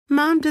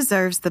Mom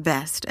deserves the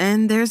best,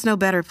 and there's no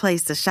better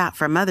place to shop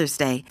for Mother's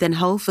Day than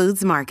Whole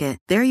Foods Market.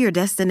 They're your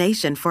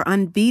destination for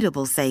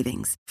unbeatable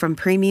savings, from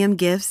premium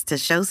gifts to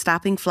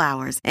show-stopping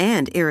flowers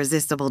and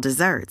irresistible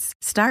desserts.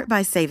 Start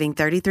by saving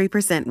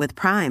 33% with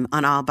Prime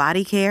on all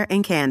body care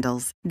and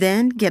candles.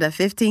 Then get a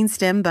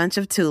 15-stem bunch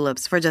of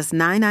tulips for just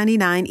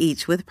 $9.99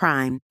 each with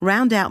Prime.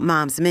 Round out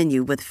Mom's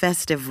menu with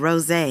festive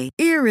rosé,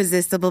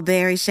 irresistible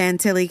berry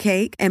chantilly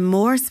cake, and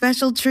more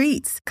special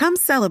treats. Come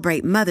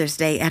celebrate Mother's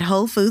Day at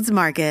Whole Foods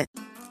Market.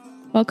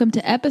 Welcome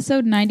to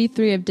episode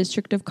 93 of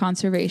District of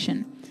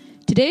Conservation.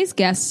 Today's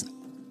guests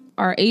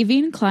are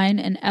Aveen Klein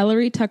and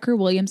Ellery Tucker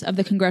Williams of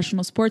the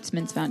Congressional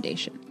Sportsmen's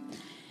Foundation.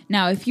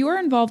 Now, if you are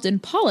involved in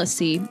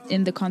policy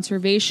in the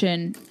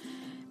conservation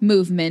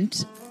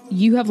movement,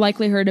 you have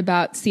likely heard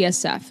about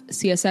CSF.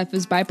 CSF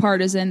is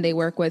bipartisan. They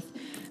work with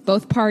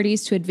both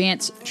parties to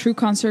advance true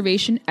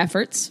conservation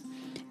efforts,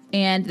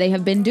 and they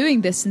have been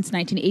doing this since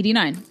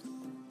 1989.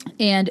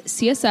 And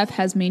CSF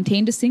has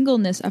maintained a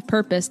singleness of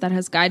purpose that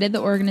has guided the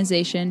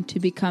organization to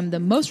become the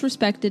most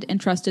respected and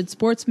trusted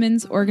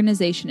sportsmen's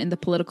organization in the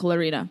political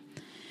arena.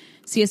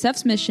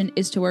 CSF's mission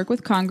is to work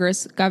with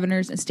Congress,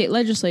 governors, and state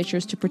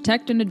legislatures to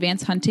protect and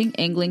advance hunting,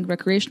 angling,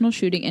 recreational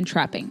shooting, and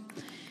trapping.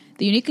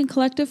 The unique and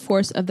collective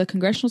force of the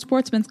Congressional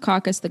Sportsmen's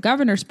Caucus, the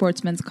Governor's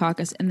Sportsmen's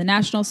Caucus, and the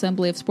National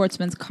Assembly of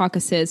Sportsmen's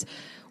Caucuses,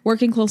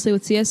 working closely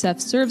with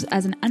CSF, serves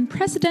as an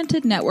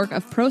unprecedented network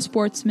of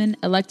pro-sportsmen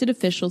elected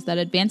officials that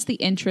advance the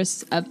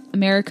interests of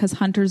America's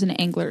hunters and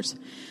anglers.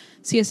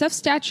 CSF's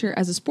stature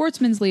as a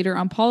sportsman's leader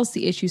on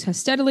policy issues has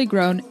steadily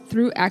grown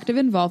through active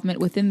involvement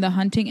within the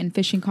hunting and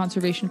fishing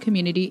conservation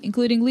community,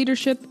 including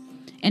leadership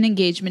and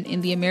engagement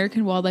in the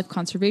American Wildlife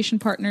Conservation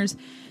Partners,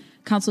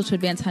 Council to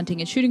Advance Hunting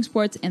and Shooting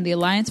Sports, and the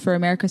Alliance for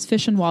America's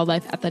Fish and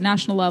Wildlife at the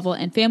national level,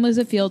 and Families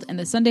Afield and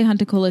the Sunday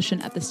Hunting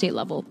Coalition at the state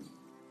level.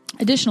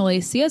 Additionally,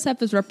 CSF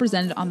is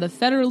represented on the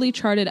federally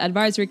chartered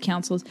advisory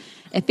councils,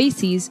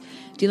 FACs,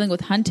 dealing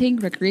with hunting,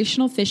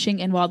 recreational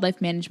fishing, and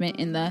wildlife management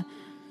in the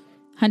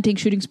Hunting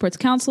Shooting Sports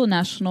Council,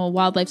 National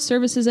Wildlife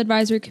Services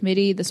Advisory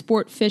Committee, the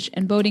Sport, Fish,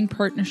 and Boating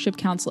Partnership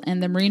Council,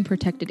 and the Marine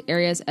Protected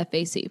Areas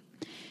FAC.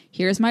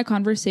 Here's my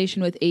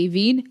conversation with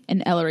Aveen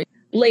and Ellery.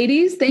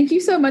 Ladies, thank you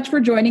so much for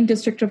joining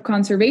District of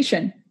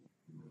Conservation.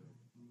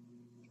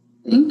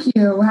 Thank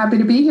you. Happy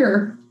to be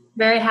here.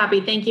 Very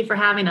happy. Thank you for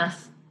having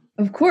us.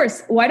 Of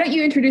course. Why don't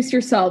you introduce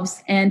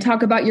yourselves and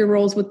talk about your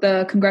roles with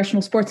the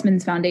Congressional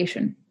Sportsmen's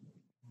Foundation?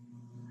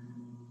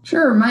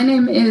 Sure. My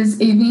name is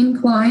Aveen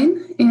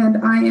Klein,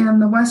 and I am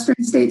the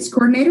Western States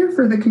Coordinator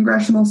for the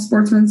Congressional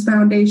Sportsmen's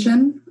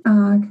Foundation.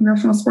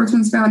 Congressional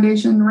Sportsmen's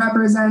Foundation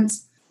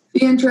represents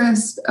the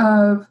interest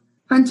of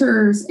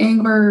hunters,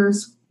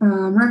 anglers,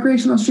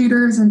 recreational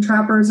shooters, and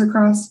trappers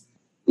across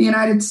the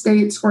United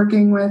States,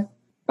 working with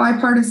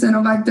bipartisan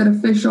elected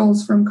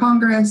officials from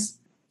Congress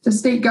to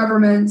state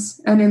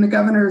governments and in the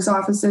governor's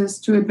offices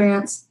to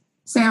advance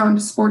sound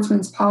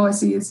sportsmen's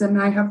policies.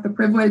 And I have the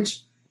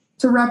privilege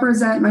to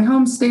represent my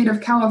home state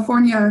of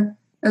California,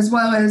 as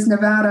well as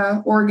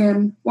Nevada,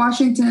 Oregon,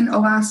 Washington,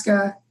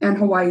 Alaska, and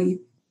Hawaii.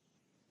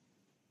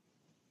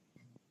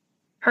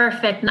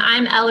 Perfect. And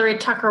I'm Ellery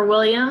Tucker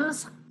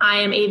Williams. I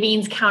am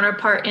Aveen's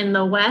counterpart in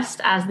the West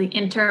as the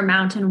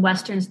Intermountain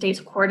Western States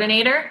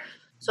Coordinator.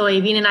 So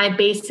Aveen and I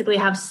basically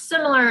have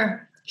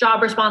similar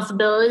job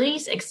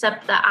responsibilities,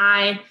 except that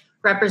I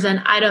represent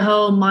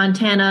Idaho,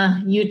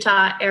 Montana,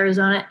 Utah,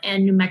 Arizona,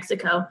 and New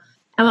Mexico.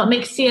 And what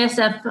makes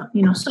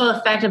CSF, so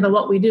effective at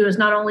what we do is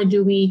not only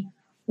do we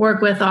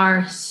work with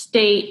our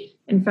state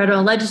and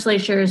federal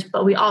legislatures,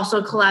 but we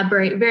also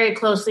collaborate very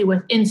closely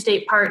with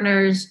in-state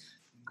partners,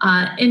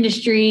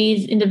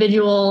 industries,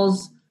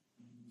 individuals,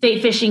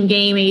 state fish and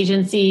game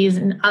agencies,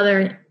 and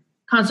other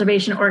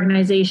conservation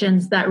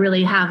organizations that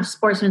really have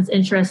sportsmen's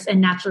interests and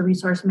natural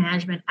resource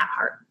management at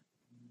heart.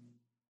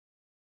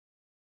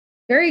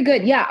 Very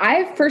good. Yeah,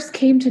 I first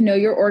came to know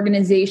your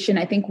organization,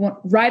 I think,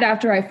 right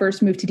after I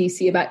first moved to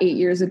DC about 8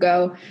 years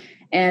ago.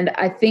 And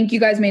I think you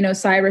guys may know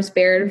Cyrus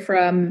Baird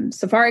from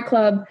Safari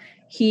Club.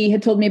 He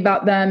had told me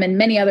about them, and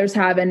many others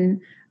have. And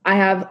I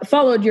have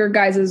followed your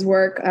guys'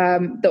 work,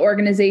 the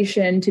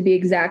organization to be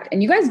exact.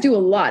 And you guys do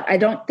a lot. I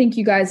don't think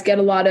you guys get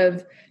a lot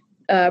of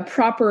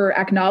proper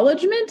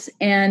acknowledgement.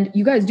 And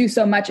you guys do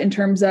so much in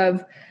terms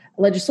of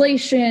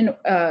legislation,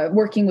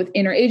 working with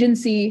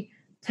interagency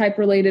type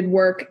related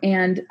work.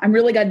 And I'm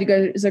really glad you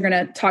guys are going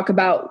to talk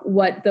about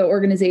what the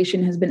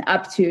organization has been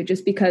up to,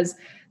 just because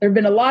there have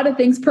been a lot of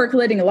things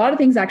percolating, a lot of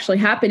things actually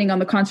happening on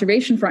the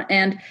conservation front.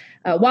 And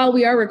while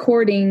we are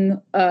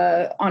recording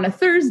on a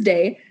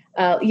Thursday,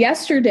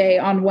 yesterday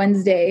on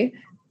Wednesday,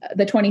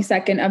 the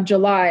 22nd of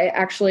July,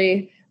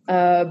 actually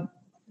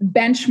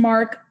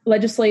benchmark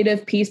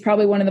legislative piece,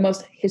 probably one of the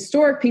most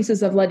historic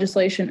pieces of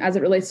legislation as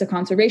it relates to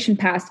conservation,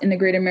 passed in the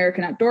Great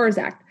American Outdoors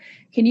Act.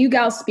 Can you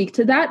gals speak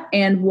to that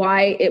and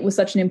why it was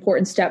such an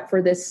important step for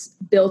this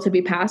bill to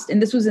be passed?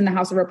 And this was in the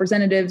House of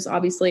Representatives,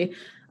 obviously.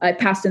 It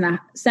passed in the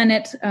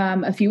Senate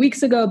a few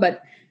weeks ago,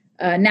 but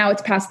now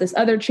it's passed this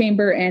other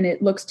chamber and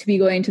it looks to be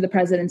going to the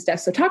president's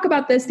desk. So talk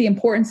about this, the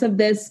importance of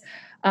this,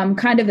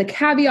 kind of the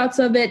caveats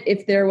of it,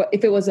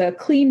 if it was a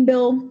clean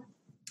bill,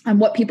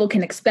 what people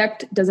can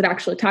expect. Does it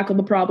actually tackle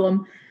the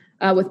problem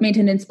with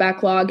maintenance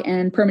backlog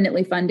and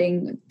permanently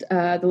funding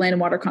the Land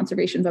and Water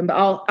Conservation Fund? But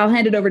I'll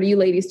hand it over to you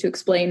ladies to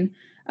explain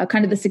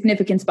kind of the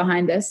significance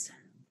behind this.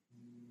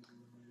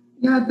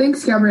 Yeah,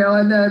 thanks,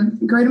 Gabriella.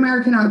 The Great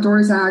American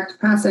Outdoors Act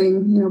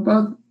passing,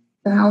 both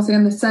the House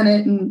and the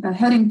Senate and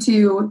heading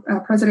to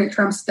President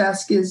Trump's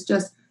desk is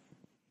just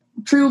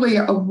truly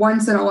a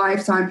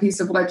once-in-a-lifetime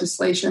piece of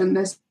legislation.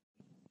 This,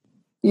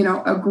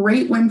 a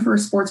great win for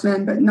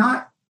sportsmen, but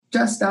not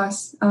just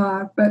us,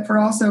 but for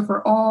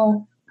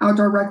all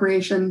outdoor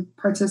recreation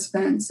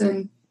participants.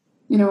 And,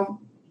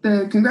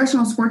 the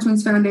Congressional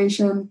Sportsmen's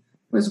Foundation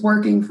was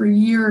working for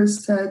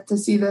years to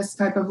see this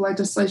type of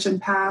legislation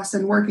pass,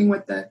 and working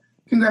with the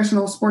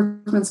Congressional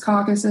Sportsmen's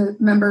Caucus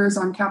members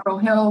on Capitol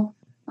Hill.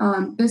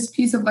 This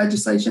piece of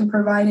legislation,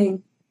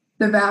 providing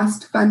the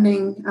vast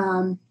funding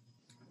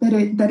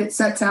that it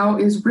sets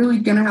out, is really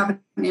going to have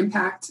an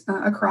impact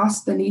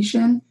across the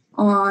nation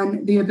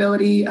on the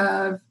ability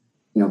of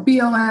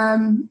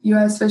BLM,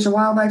 U.S. Fish and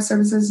Wildlife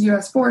Services,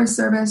 U.S. Forest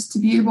Service to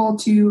be able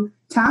to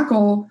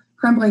tackle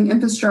crumbling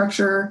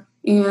infrastructure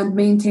and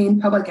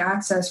maintain public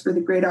access for the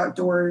great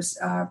outdoors.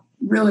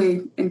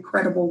 Really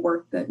incredible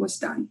work that was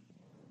done.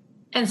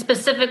 And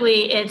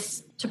specifically,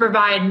 it's to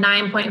provide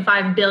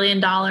 $9.5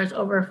 billion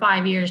over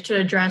 5 years to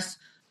address,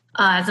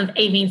 as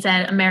Aveen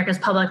said, America's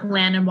public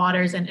land and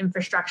waters and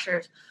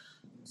infrastructures.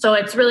 So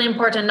it's really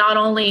important, not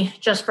only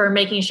just for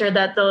making sure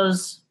that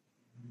those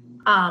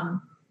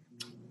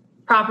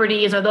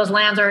properties or those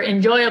lands are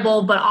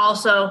enjoyable, but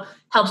also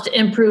helps to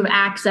improve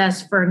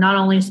access for not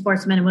only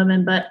sportsmen and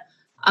women, but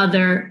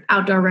other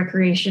outdoor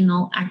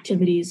recreational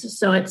activities.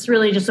 So it's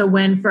really just a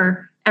win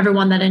for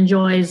everyone that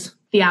enjoys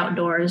the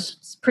outdoors.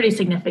 It's pretty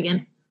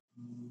significant.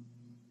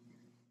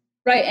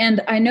 Right.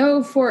 And I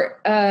know for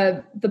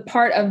the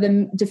part of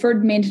the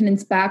deferred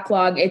maintenance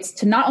backlog, it's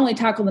to not only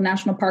tackle the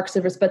National Park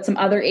Service, but some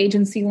other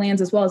agency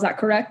lands as well. Is that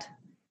correct?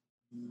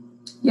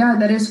 Yeah,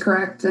 that is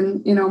correct.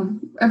 And,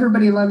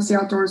 everybody loves the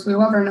outdoors. We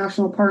love our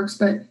national parks,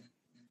 but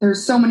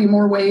there's so many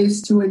more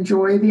ways to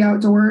enjoy the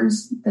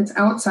outdoors that's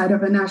outside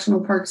of a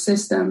national park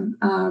system.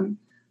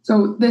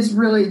 So this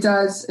really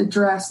does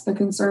address the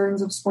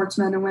concerns of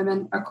sportsmen and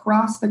women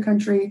across the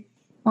country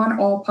on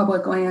all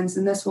public lands.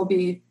 And this will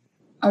be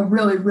a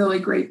really, really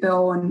great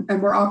bill.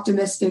 And we're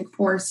optimistic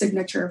for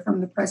signature from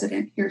the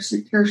president here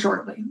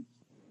shortly.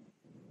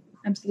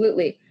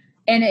 Absolutely.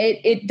 And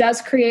it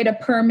does create a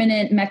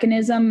permanent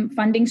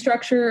funding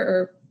structure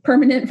or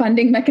permanent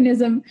funding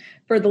mechanism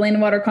for the Land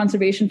and Water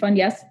Conservation Fund,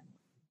 yes?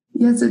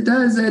 Yes, it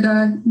does. At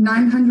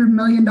 $900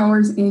 million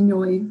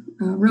annually.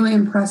 Really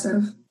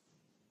impressive.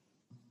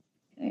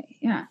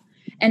 Yeah.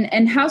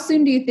 And how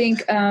soon do you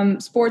think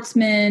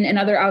sportsmen and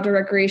other outdoor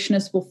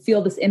recreationists will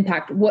feel this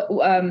impact?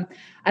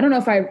 I don't know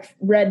if I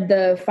read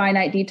the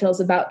finite details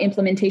about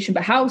implementation,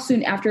 but how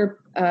soon after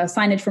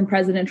signage from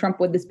President Trump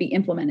would this be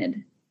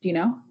implemented? Do you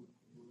know?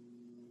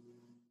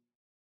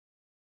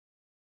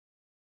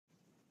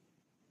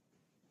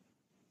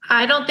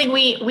 I don't think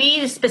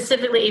we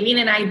specifically, Aveen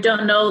and I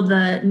don't know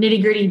the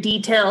nitty-gritty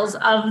details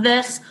of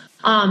this.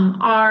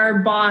 Our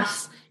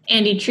boss,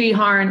 Andy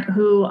Treharn,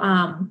 who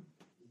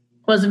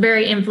was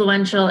very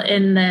influential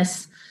in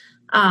this,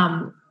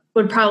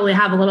 would probably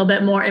have a little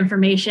bit more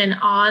information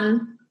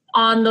on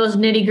those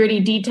nitty-gritty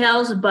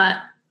details, but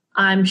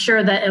I'm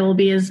sure that it will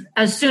be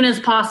as soon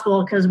as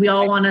possible, because we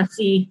all want to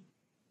see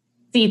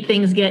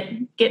things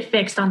get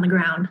fixed on the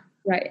ground.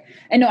 Right.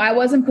 And no, I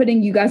wasn't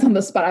putting you guys on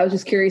the spot. I was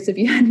just curious if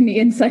you had any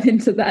insight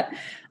into that.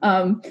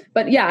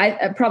 But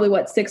yeah, probably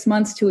 6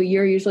 months to a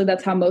year. Usually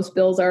that's how most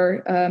bills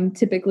are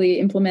typically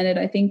implemented,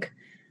 I think,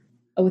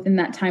 within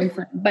that time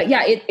frame. But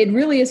yeah, it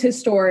really is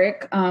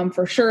historic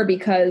for sure,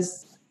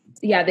 because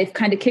they've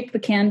kind of kicked the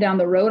can down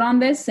the road on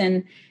this.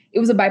 And it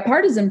was a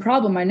bipartisan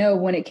problem. I know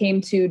when it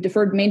came to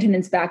deferred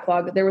maintenance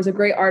backlog, there was a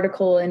great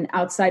article in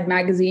Outside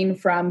Magazine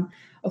from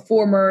a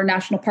former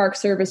National Park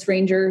Service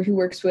ranger who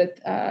works with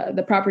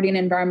the Property and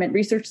Environment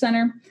Research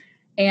Center.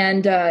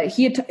 And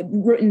he had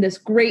written this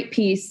great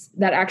piece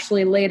that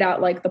actually laid out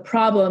the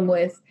problem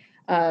with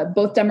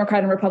both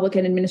Democrat and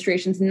Republican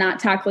administrations not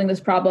tackling this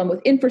problem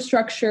with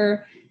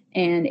infrastructure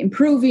and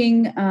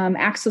improving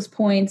access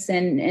points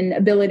and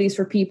abilities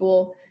for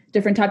people,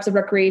 different types of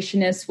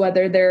recreationists,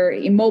 whether they're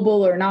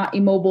immobile or not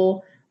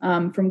immobile,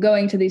 from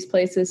going to these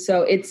places.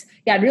 So it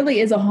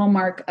really is a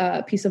hallmark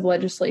piece of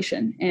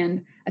legislation.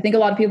 And I think a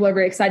lot of people are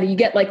very excited. You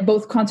get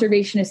both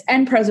conservationists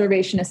and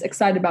preservationists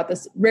excited about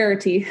this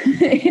rarity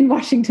in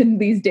Washington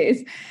these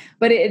days.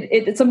 But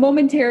it's a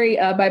momentary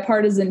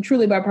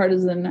truly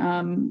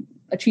bipartisan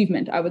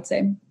achievement, I would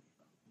say.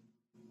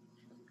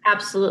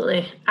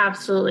 Absolutely.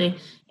 Absolutely.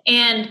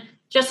 And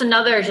just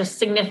another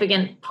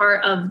significant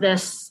part of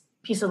this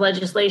piece of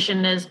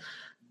legislation is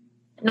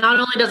not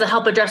only does it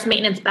help address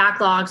maintenance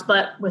backlogs,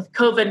 but with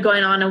COVID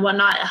going on and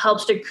whatnot, it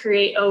helps to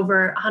create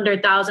over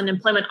 100,000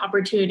 employment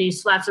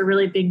opportunities. So that's a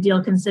really big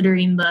deal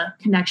considering the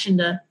connection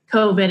to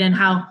COVID and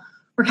how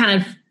we're kind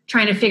of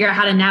trying to figure out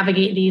how to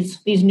navigate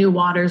these new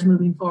waters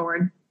moving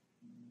forward.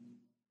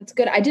 That's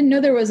good. I didn't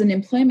know there was an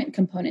employment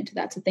component to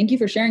that. So thank you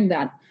for sharing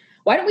that.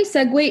 Why don't we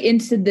segue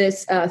into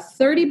this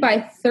 30 by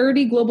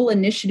 30 global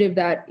initiative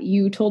that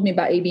you told me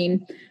about,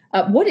 Aveen?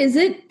 What is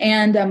it,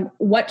 and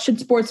what should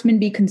sportsmen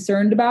be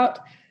concerned about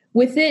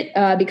with it?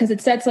 Because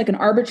it sets like an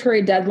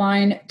arbitrary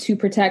deadline to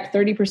protect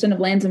 30% of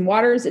lands and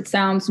waters. It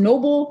sounds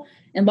noble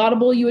and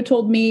laudable, you had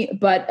told me,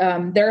 but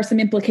there are some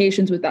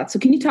implications with that. So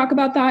can you talk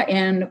about that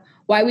and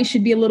why we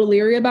should be a little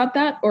leery about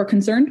that or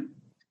concerned?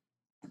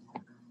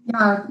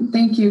 Yeah,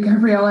 thank you,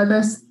 Gabriella.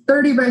 This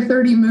 30 by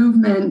 30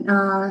 movement,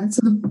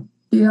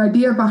 the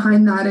idea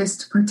behind that is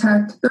to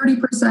protect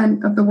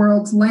 30% of the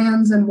world's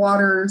lands and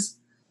waters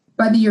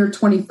by the year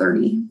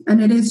 2030.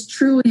 And it is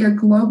truly a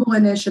global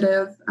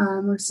initiative.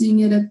 We're seeing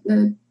it at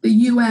the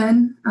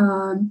UN.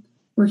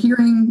 We're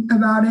hearing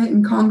about it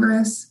in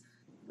Congress.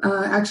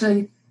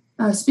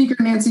 Speaker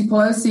Nancy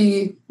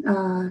Pelosi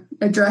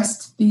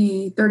addressed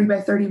the 30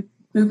 by 30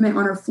 movement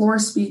on her floor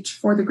speech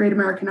for the Great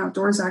American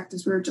Outdoors Act,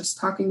 as we were just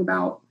talking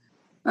about.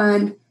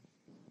 And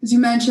as you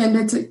mentioned,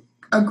 it's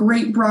a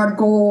great broad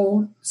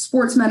goal.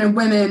 Sportsmen and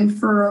women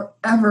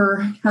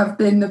forever have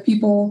been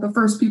the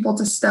first people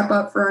to step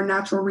up for our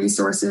natural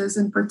resources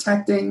and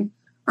protecting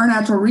our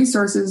natural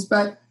resources.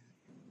 But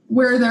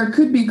where there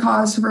could be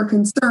cause for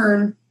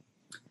concern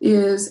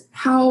is,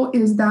 how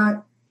is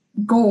that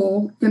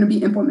goal going to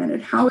be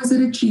implemented? How is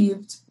it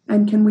achieved?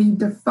 And can we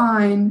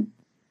define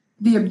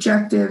the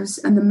objectives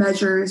and the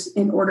measures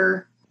in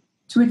order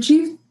to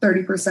achieve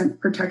 30%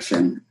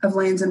 protection of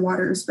lands and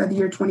waters by the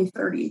year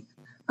 2030?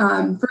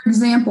 For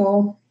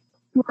example,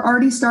 we're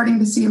already starting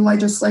to see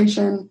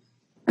legislation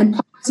and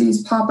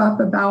policies pop up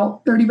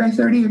about 30 by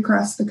 30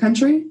 across the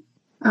country.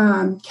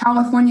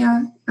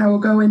 California, I will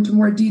go into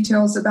more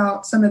details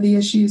about some of the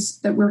issues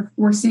that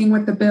we're seeing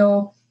with the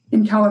bill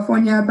in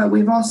California, but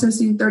we've also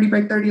seen 30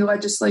 by 30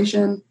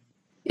 legislation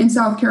in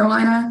South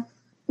Carolina.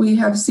 We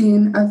have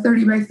seen a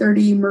 30 by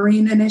 30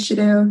 marine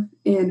initiative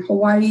in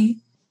Hawaii,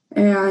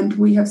 and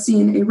we have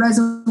seen a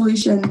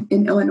resolution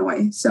in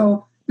Illinois.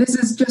 So this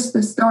is just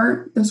the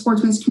start, the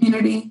sportsman's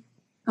community.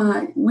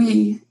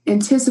 We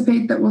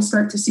anticipate that we'll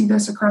start to see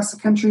this across the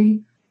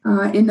country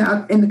in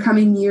the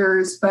coming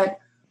years. But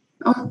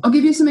I'll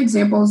give you some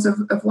examples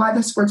of why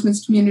the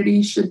sportsman's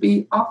community should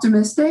be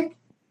optimistic,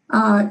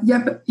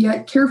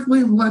 yet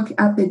carefully look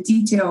at the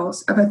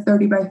details of a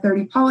 30 by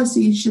 30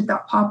 policy should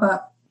that pop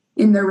up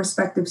in their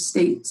respective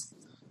states.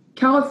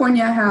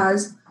 California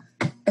has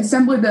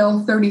Assembly Bill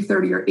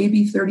 3030 or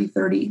AB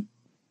 3030.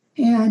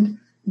 And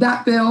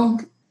that bill,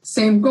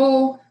 same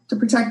goal, to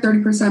protect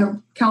 30%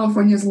 of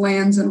California's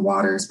lands and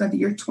waters by the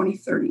year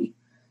 2030.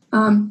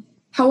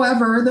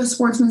 However, the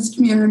sportsman's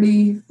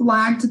community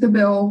flagged the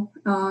bill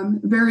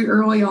very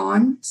early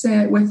on,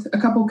 with a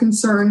couple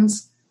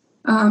concerns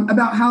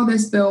about how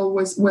this bill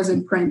was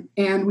in print.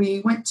 And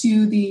we went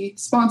to the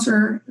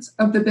sponsor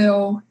of the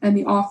bill and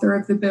the author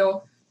of the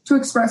bill to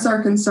express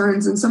our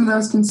concerns. And some of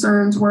those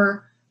concerns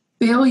were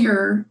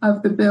failure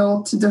of the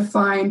bill to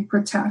define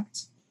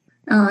protect.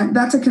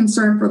 That's a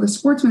concern for the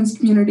sportsman's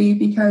community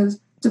because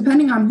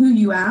depending on who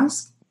you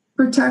ask,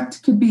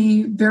 protect could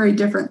be very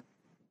different.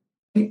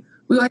 We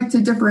like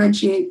to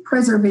differentiate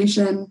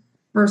preservation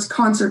versus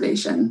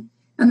conservation.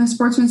 And the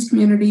sportsman's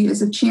community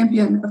is a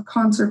champion of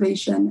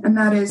conservation, and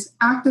that is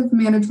active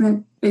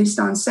management based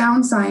on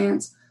sound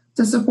science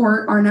to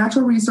support our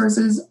natural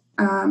resources,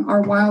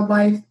 our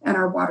wildlife, and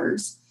our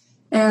waters.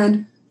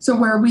 And so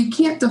where we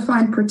can't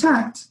define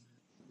protect,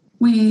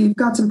 we've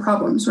got some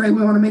problems, right?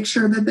 We want to make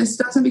sure that this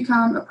doesn't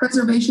become a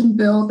preservation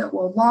bill that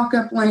will lock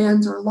up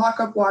lands or lock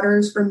up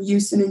waters from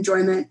use and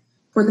enjoyment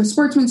for the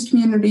sportsman's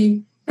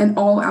community and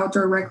all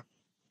outdoor recreation.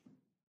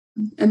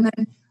 And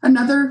then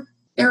another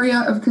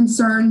area of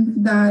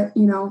concern that,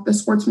 the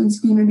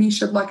sportsman's community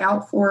should look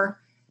out for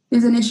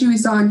is an issue we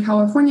saw in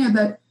California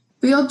that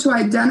failed to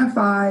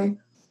identify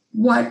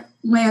what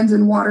lands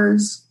and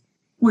waters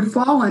would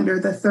fall under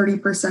the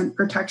 30%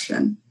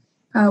 protection.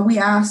 We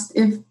asked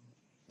if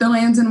the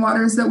lands and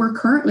waters that were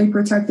currently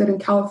protected in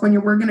California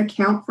were going to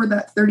count for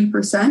that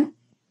 30%,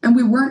 and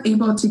we weren't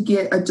able to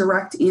get a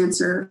direct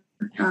answer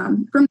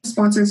from the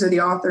sponsors or the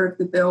author of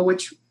the bill,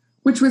 which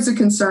was a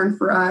concern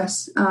for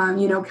us.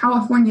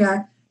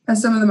 California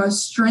has some of the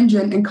most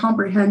stringent and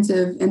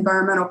comprehensive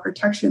environmental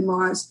protection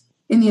laws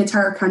in the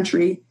entire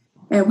country.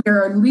 And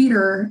we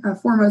are a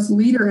foremost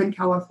leader in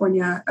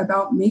California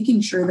about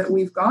making sure that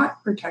we've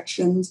got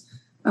protections.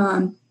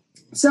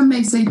 Some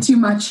may say too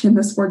much in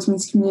the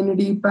sportsman's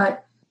community,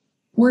 but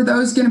were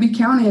those going to be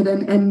counted?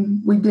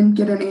 And we didn't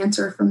get an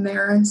answer from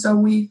there. And so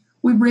we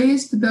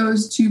raised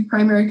those two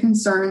primary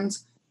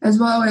concerns, as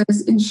well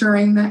as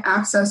ensuring that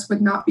access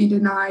would not be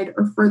denied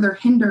or further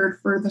hindered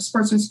for the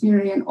sportsman's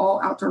community and all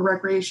outdoor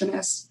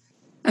recreationists.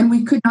 And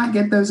we could not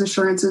get those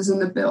assurances in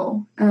the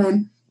bill.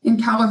 And in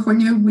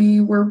California, we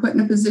were put in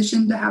a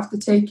position to have to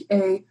take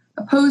a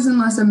oppose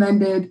unless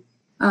amended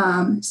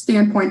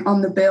standpoint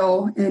on the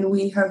bill. And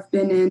we have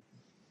been in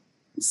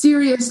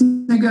serious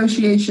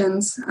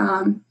negotiations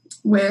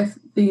with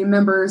the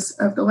members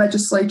of the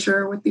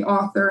legislature, with the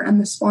author and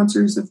the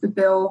sponsors of the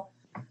bill,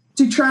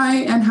 to try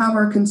and have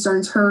our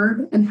concerns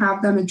heard and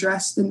have them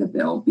addressed in the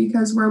bill.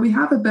 Because where we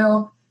have a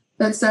bill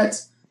that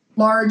sets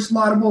large,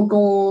 laudable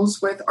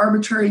goals with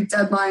arbitrary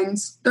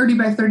deadlines, 30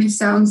 by 30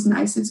 sounds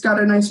nice. It's got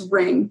a nice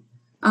ring.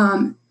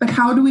 But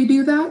how do we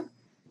do that?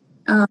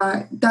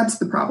 That's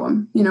the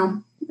problem.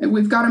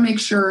 We've got to make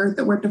sure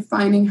that we're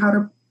defining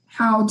how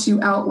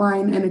to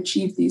outline and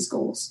achieve these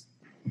goals.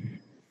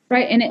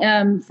 Right.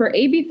 And for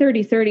AB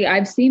 3030,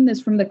 I've seen this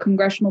from the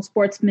Congressional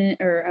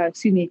the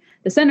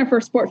Center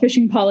for Sport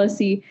Fishing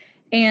Policy.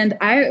 And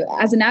I,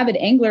 as an avid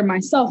angler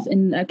myself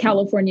and a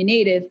California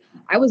native,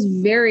 I was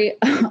very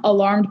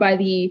alarmed by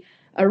the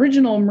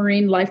original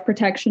Marine Life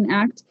Protection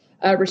Act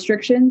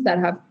restrictions that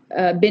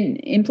have been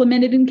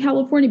implemented in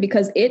California,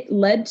 because it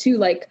led to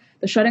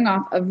the shutting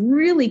off of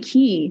really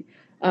key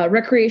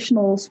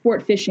recreational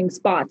sport fishing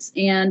spots.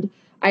 And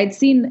I'd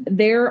seen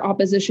their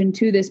opposition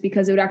to this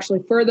because it would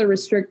actually further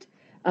restrict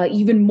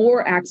even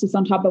more access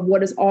on top of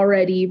what is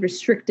already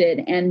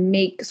restricted and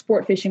make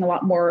sport fishing a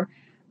lot more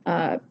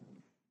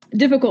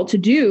difficult to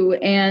do.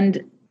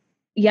 And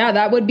yeah,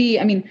 that would be,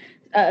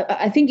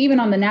 I think even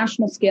on the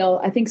national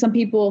scale, I think some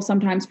people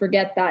sometimes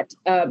forget that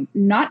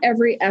not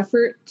every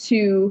effort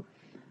to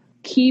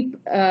keep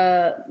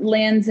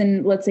lands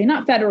in, let's say,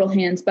 not federal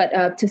hands,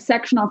 but to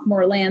section off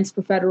more lands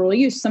for federal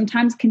use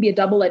sometimes can be a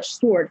double-edged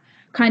sword,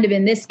 kind of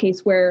in this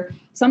case, where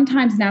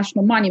sometimes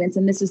national monuments,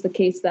 and this is the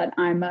case that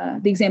I'm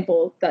the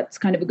example that's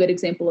kind of a good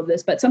example of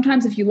this, but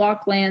sometimes if you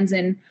lock lands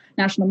in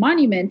national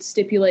monument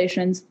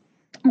stipulations,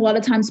 a lot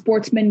of times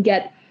sportsmen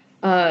get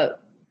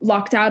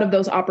locked out of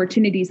those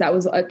opportunities. That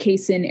was a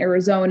case in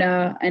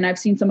Arizona, and I've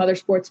seen some other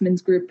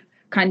sportsmen's group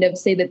kind of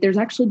say that there's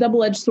actually a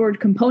double-edged sword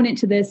component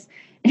to this,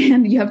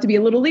 and you have to be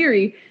a little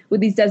leery with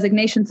these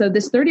designations. So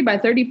this 30 by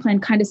 30 plan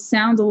kind of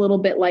sounds a little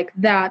bit like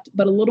that,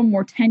 but a little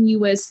more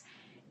tenuous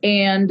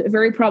and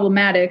very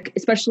problematic,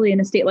 especially in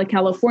a state like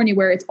California,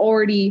 where it's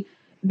already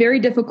very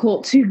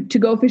difficult to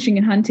go fishing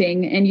and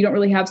hunting, and you don't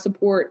really have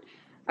support,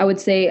 I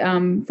would say,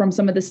 from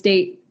some of the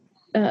state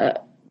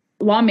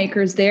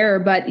lawmakers there.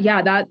 But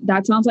yeah,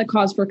 that sounds like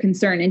cause for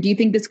concern. And do you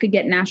think this could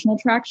get national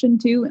traction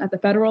too at the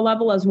federal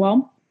level as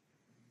well?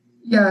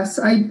 Yes,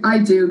 I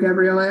do,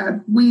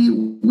 Gabriella.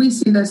 We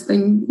see this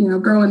thing,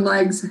 growing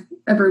legs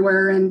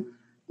everywhere. And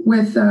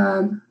with,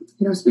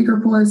 Speaker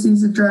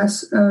Pelosi's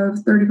address of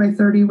 30 by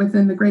 30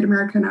 within the Great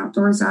American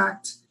Outdoors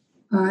Act,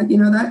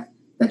 that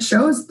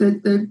shows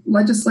that the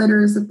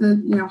legislators at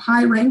the,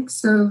 high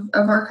ranks of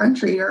our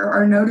country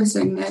are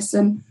noticing this.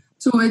 And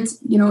so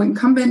it's,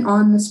 incumbent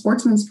on the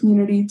sportsman's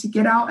community to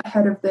get out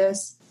ahead of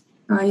this.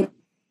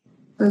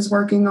 Is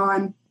working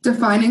on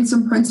defining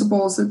some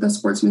principles that the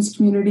sportsman's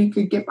community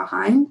could get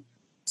behind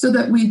so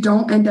that we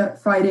don't end up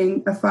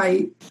fighting a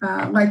fight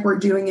like we're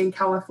doing in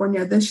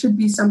California. This should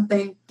be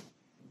something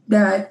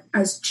that,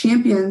 as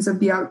champions of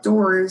the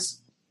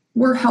outdoors,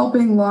 we're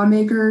helping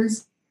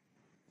lawmakers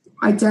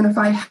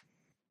identify how to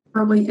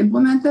really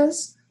implement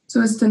this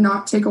so as to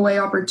not take away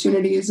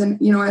opportunities. And,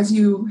 as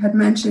you had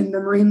mentioned, the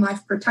Marine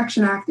Life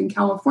Protection Act in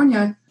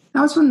California,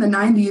 that was from the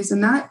 90s,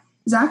 and that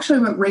is actually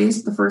what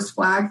raised the first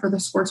flag for the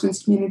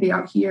sportsman's community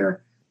out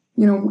here.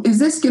 Is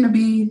this going to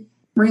be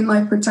Marine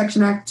Life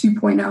Protection Act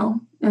 2.0?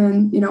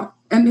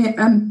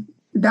 And,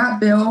 that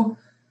bill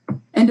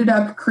ended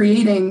up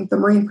creating the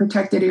marine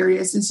protected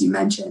areas, as you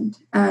mentioned.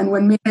 And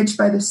when managed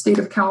by the state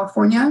of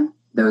California,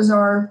 those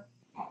are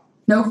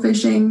no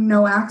fishing,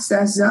 no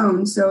access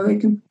zones. So they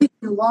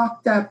completely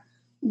locked up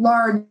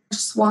large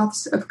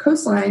swaths of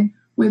coastline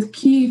with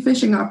key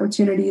fishing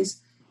opportunities.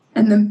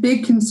 And the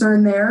big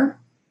concern there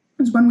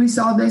was when we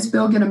saw this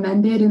bill get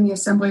amended in the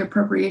Assembly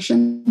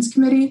Appropriations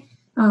Committee,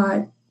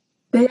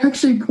 they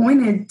actually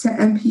pointed to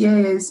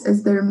MPAs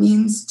as their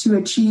means to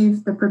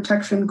achieve the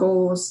protection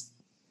goals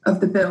of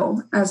the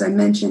bill. As I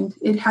mentioned,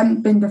 it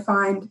hadn't been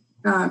defined,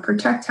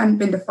 protect hadn't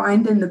been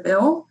defined in the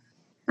bill,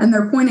 and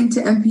they're pointing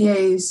to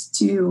MPAs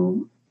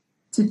to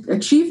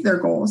achieve their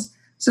goals.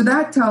 So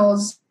that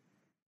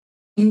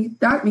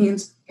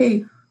means,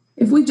 hey,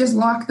 if we just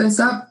lock this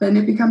up and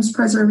it becomes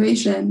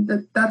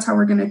preservation, that's how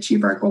we're going to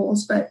achieve our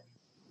goals. But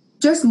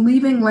just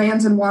leaving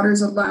lands and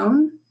waters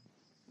alone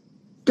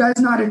does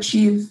not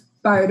achieve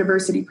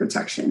biodiversity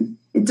protection.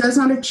 It does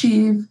not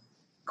achieve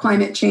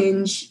climate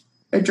change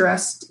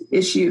addressed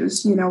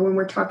issues. When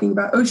we're talking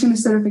about ocean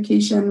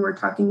acidification, we're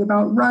talking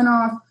about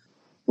runoff,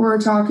 we're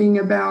talking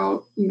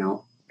about,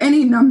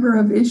 any number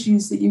of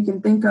issues that you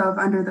can think of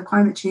under the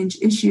climate change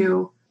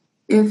issue.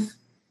 If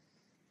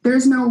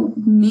there's no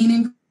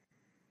meaning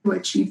to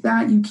achieve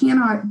that, you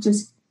cannot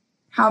just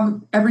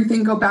have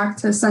everything go back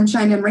to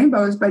sunshine and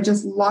rainbows by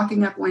just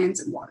locking up lands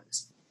and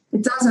waters.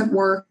 It doesn't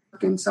work.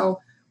 And so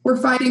we're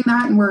fighting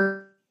that, and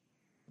we're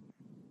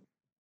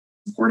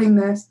supporting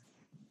this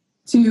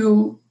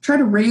to try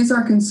to raise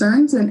our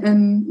concerns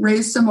and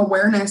raise some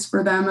awareness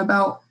for them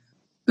about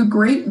the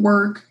great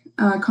work,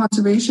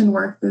 conservation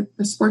work that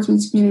the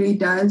sportsman's community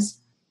does,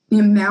 the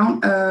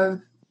amount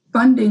of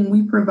funding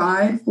we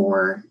provide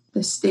for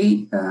the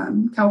state,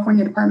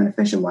 California Department of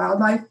Fish and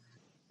Wildlife,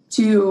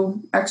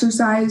 to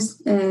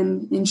exercise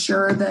and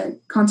ensure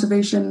that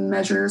conservation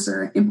measures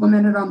are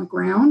implemented on the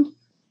ground.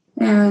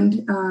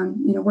 And,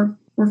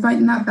 we're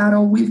fighting that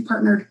battle. We've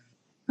partnered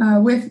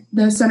with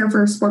the Center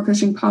for Sport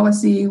Fishing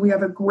Policy. We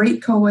have a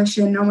great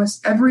coalition.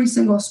 Almost every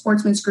single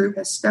sportsman's group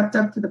has stepped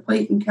up to the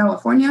plate in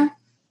California.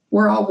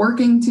 We're all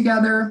working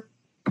together.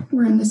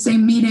 We're in the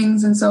same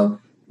meetings. And so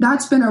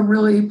that's been a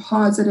really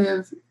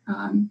positive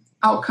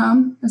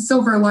outcome, a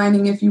silver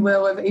lining, if you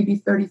will, of AB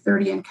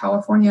 3030 in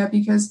California,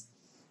 because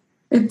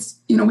it's,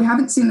 we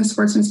haven't seen the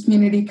sportsman's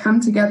community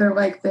come together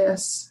like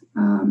this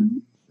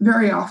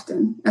very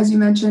often. As you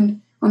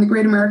mentioned, on the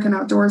Great American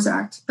Outdoors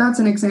Act, that's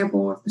an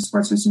example of the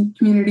sportsman's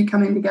community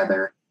coming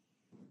together.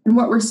 And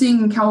what we're seeing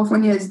in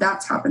California is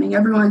that's happening.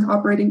 Everyone's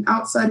operating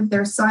outside of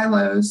their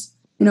silos.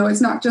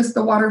 It's not just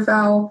the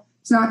waterfowl.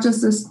 It's not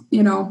just this,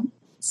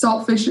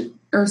 saltfish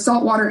or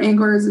saltwater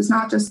anglers. It's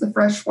not just the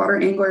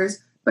freshwater anglers,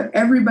 but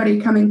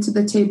everybody coming to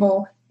the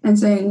table and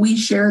saying we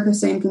share the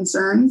same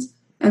concerns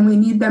and we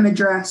need them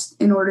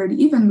addressed in order to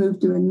even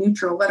move to a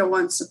neutral, let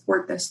alone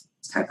support this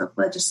type of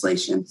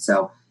legislation.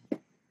 So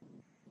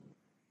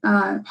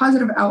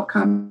positive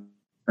outcome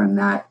from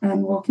that,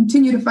 and we'll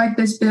continue to fight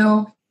this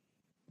bill.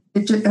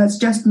 It has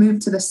just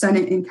moved to the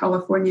Senate in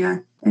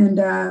California,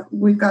 and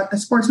we've got the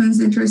sportsman's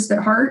interest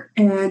at heart,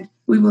 and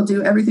we will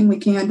do everything we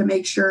can to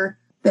make sure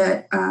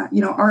that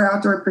our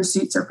outdoor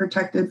pursuits are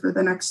protected for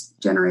the next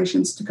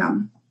generations to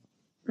come.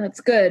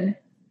 That's good.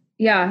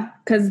 Yeah,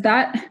 because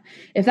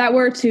if that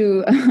were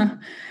to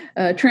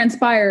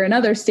transpire in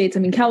other states,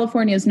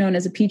 California is known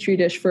as a petri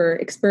dish for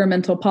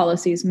experimental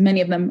policies, many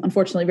of them,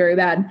 unfortunately, very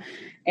bad.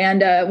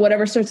 And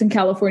whatever starts in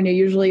California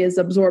usually is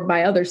absorbed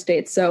by other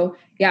states. So,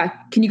 yeah,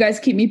 can you guys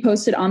keep me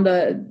posted on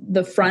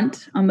the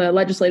front, on the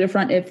legislative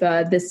front, if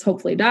this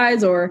hopefully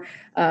dies or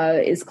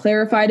is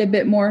clarified a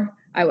bit more?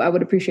 I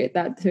would appreciate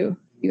that too.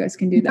 You guys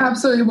can do that.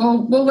 Absolutely.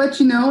 We'll let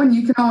you know, and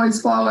you can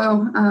always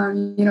follow,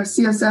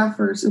 CSF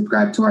or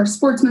subscribe to our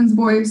Sportsman's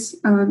Voice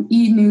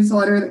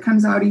e-newsletter that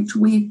comes out each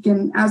week.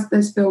 And as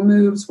this bill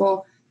moves,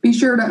 we'll be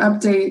sure to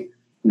update,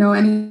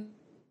 any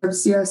of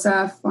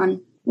CSF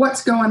on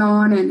what's going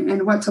on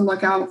and what to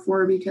look out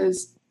for,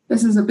 because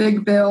this is a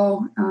big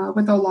bill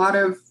with a lot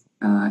of,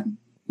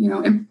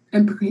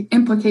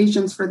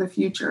 implications for the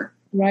future.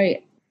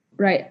 Right.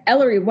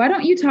 Ellery, why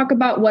don't you talk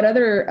about what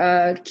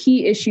other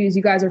key issues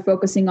you guys are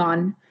focusing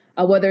on,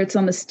 whether it's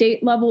on the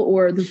state level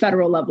or the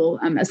federal level,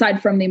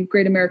 aside from the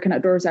Great American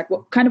Outdoors Act?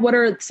 What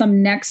are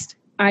some next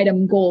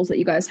item goals that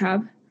you guys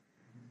have?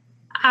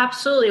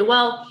 Absolutely.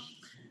 Well,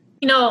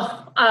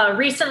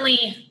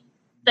 recently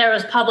there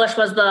was published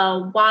was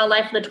the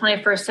Wildlife of the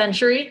 21st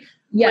Century,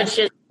 yes,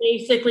 which is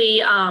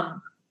basically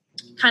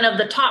kind of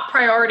the top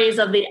priorities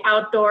of the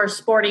outdoor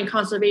sporting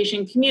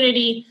conservation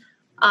community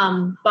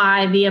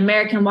by the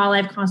American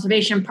Wildlife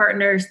Conservation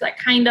Partners, that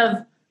kind of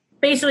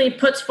basically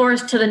puts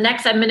forth to the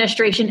next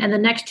administration and the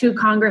next two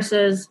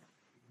Congresses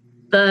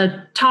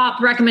the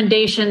top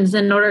recommendations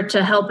in order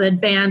to help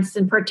advance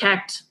and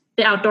protect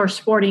the outdoor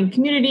sporting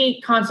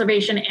community,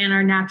 conservation, and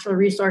our natural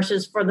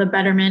resources for the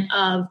betterment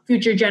of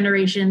future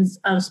generations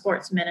of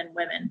sportsmen and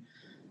women.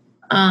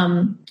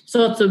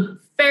 So it's a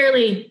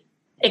fairly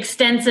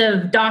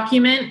extensive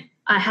document.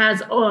 It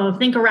has, I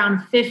think,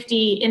 around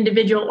 50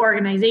 individual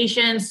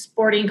organizations,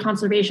 sporting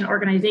conservation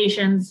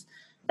organizations,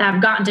 that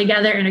have gotten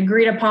together and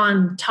agreed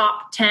upon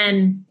top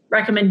 10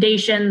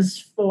 recommendations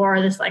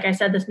for this, like I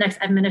said, this next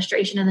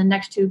administration and the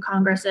next two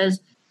Congresses,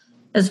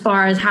 as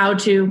far as how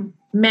to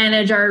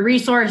manage our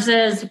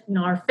resources,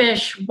 our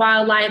fish,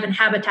 wildlife, and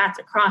habitats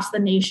across the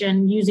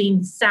nation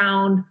using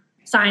sound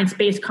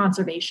science-based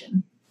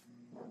conservation.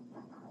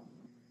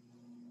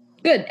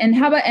 Good. And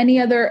how about any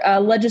other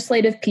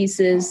legislative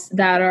pieces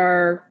that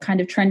are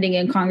kind of trending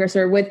in Congress,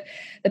 or with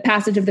the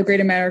passage of the Great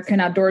American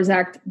Outdoors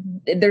Act,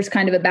 there's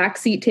kind of a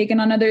backseat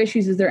taken on other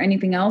issues? Is there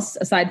anything else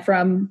aside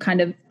from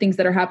kind of things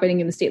that are happening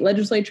in the state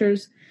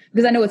legislatures?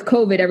 Because I know with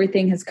COVID,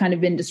 everything has kind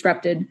of been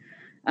disrupted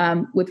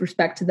with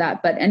respect to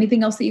that. But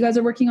anything else that you guys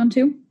are working on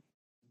too?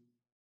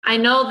 I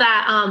know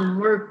that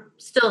we're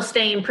still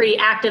staying pretty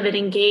active and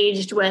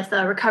engaged with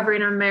Recovery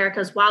in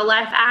America's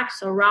Wildlife Act,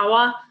 so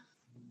RAWA.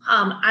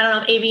 I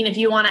don't know, Aveen, if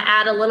you want to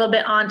add a little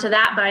bit onto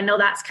that, but I know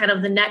that's kind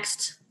of the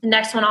next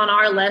one on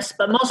our list.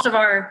 But most of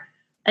our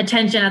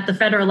attention at the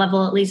federal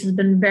level, at least, has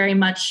been very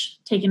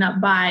much taken up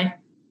by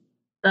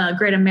the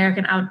Great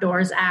American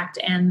Outdoors Act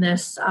and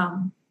this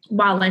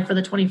Wildlife for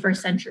the 21st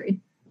Century.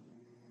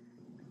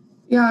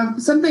 Yeah,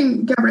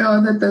 something,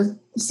 Gabriella, that the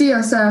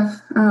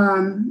CSF,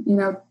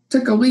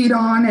 took a lead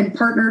on and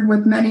partnered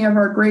with many of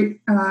our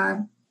great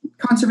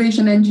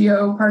conservation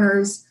NGO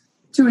partners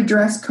to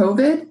address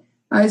COVID.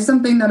 Is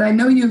something that I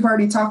know you've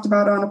already talked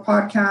about on a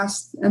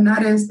podcast, and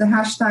that is the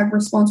hashtag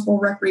Responsible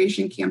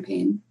Recreation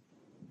campaign.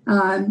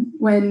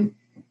 When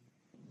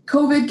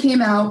COVID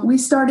came out, we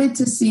started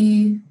to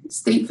see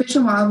state fish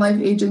and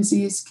wildlife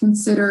agencies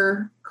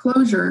consider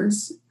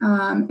closures,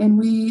 and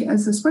we,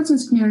 as the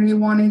sportsman's community,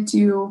 wanted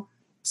to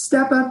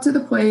step up to the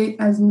plate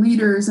as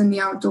leaders in the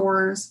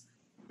outdoors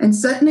and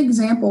set an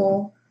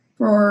example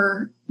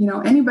for,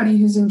 anybody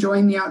who's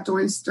enjoying the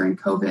outdoors during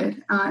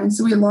COVID. And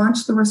so we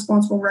launched the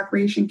Responsible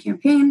Recreation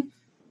campaign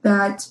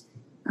that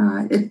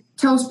it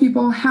tells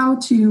people how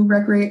to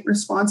recreate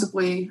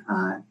responsibly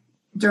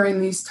during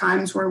these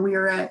times where we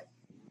are at,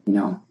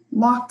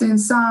 locked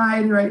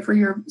inside, right? For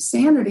your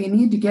sanity, you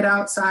need to get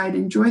outside,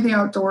 enjoy the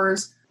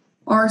outdoors.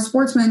 Our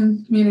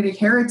sportsman community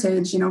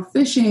heritage,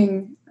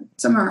 fishing,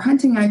 some of our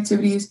hunting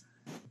activities,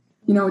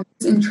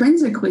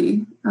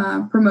 intrinsically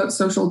promote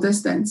social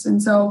distance.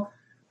 And so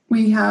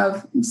we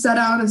have set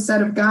out a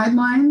set of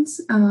guidelines.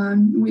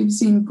 We've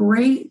seen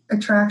great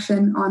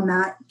attraction on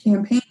that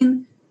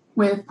campaign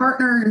with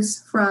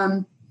partners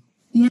from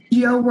the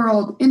NGO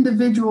world,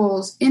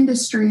 individuals,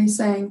 industry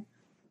saying,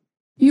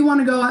 if you want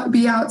to go out,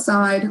 be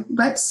outside,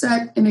 let's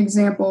set an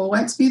example.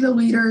 Let's be the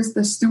leaders,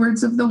 the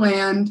stewards of the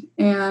land,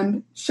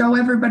 and show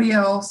everybody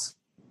else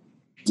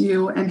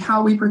do and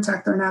how we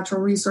protect our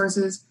natural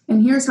resources.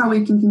 And here's how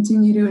we can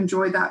continue to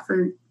enjoy that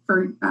for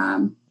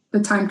the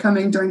time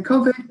coming during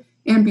COVID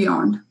and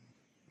beyond.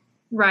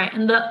 Right.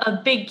 And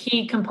a big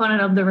key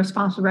component of the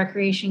Responsible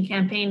Recreation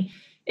campaign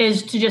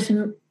is to just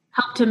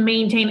help to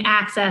maintain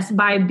access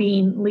by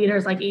being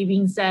leaders, like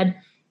Aveen said,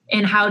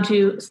 and how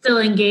to still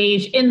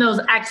engage in those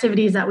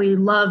activities that we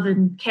love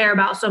and care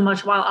about so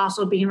much while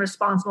also being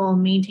responsible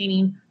and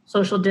maintaining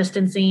social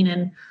distancing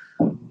and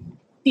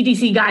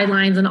CDC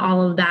guidelines and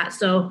all of that.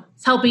 So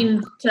it's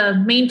helping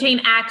to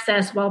maintain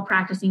access while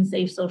practicing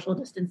safe social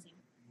distancing.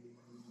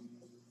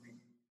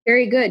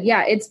 Very good.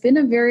 Yeah, it's been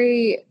a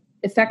very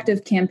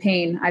effective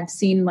campaign. I've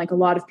seen a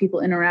lot of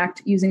people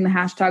interact using the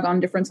hashtag on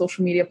different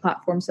social media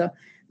platforms. So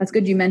that's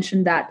good you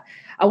mentioned that.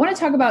 I want to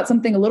talk about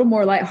something a little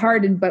more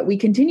lighthearted, but we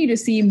continue to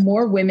see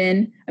more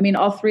women. I mean,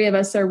 all three of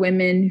us are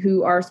women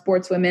who are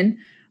sportswomen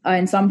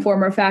in some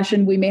form or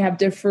fashion. We may have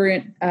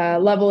different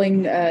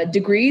varying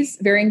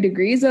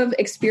degrees of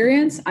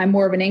experience. I'm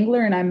more of an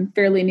angler and I'm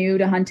fairly new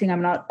to hunting.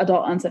 I'm not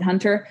adult onset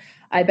hunter.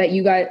 I bet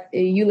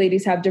you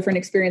ladies have different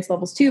experience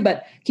levels too,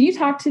 but can you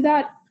talk to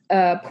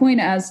that point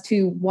as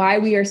to why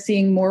we are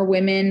seeing more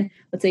women,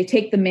 let's say,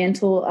 take the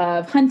mantle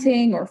of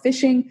hunting or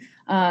fishing?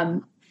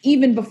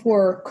 Even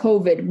before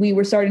COVID, we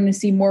were starting to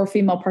see more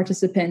female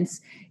participants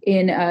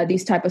in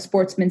these type of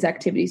sportsmen's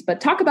activities. But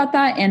talk about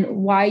that and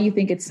why you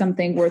think it's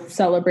something worth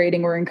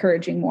celebrating or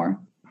encouraging more.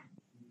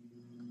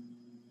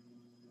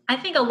 I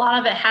think a lot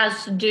of it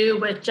has to do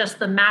with just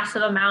the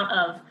massive amount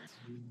of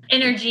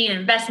energy and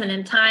investment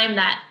and time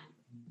that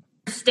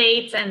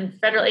states and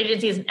federal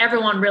agencies and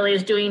everyone really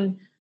is doing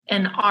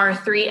in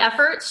R3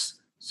 efforts.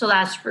 So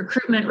that's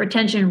recruitment,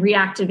 retention,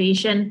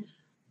 reactivation.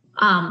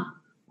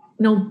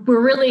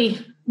 We're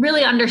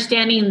really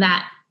understanding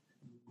that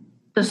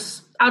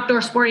the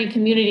outdoor sporting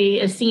community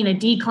is seeing a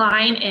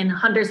decline in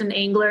hunters and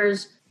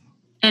anglers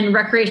and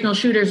recreational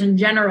shooters in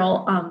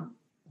general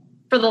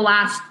for the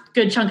last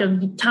good chunk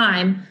of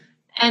time.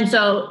 And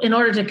so in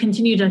order to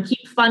continue to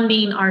keep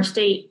funding our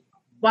state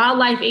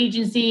wildlife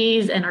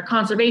agencies and our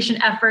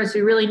conservation efforts,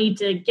 we really need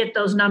to get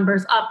those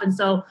numbers up. And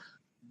so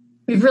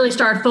we've really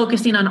started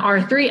focusing on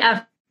R3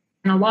 efforts,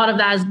 and a lot of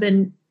that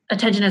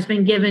attention has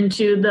been given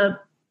to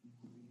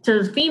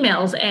the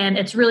females, and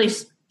it's really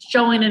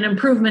showing an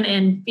improvement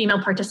in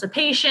female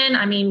participation.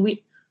 I mean,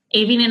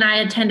 Aveen and I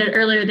attended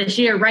earlier this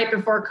year, right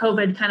before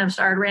COVID kind of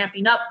started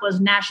ramping up, was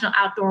National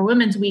Outdoor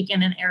Women's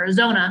Weekend in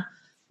Arizona.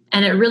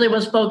 And it really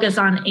was focused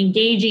on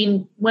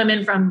engaging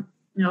women from,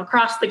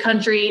 across the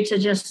country to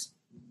just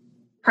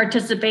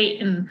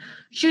participate in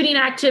shooting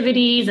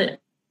activities,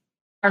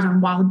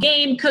 on wild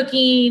game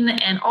cooking,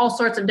 and all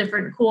sorts of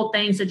different cool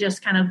things to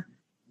just kind of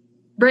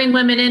bring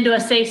women into a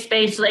safe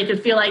space so they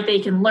could feel like they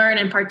can learn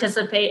and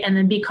participate and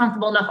then be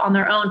comfortable enough on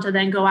their own to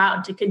then go out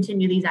and to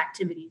continue these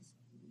activities.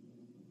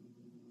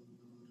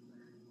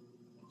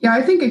 Yeah,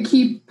 I think a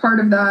key part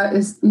of that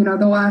is, the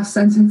last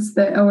sentence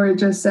that Ellery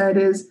just said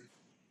is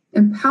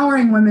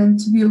empowering women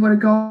to be able to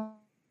go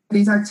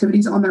these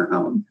activities on their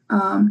own.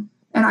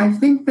 And I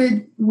think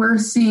that we're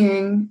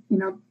seeing,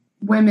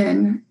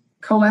 women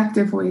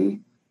collectively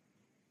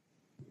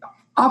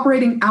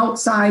operating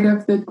outside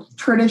of the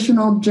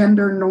traditional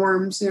gender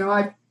norms.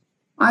 I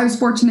was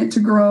fortunate to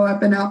grow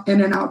up in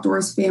an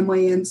outdoors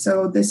family. And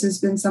so this has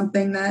been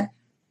something that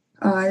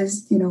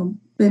has,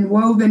 been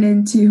woven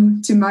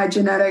into my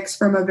genetics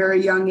from a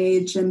very young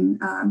age. And,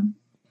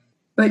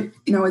 but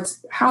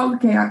it's how,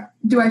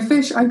 do I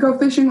fish? I go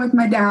fishing with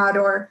my dad,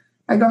 or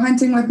I go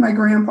hunting with my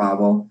grandpa.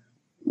 Well,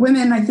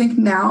 women, I think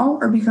now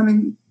are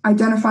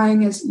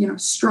identifying as,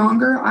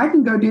 stronger. I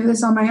can go do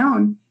this on my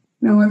own.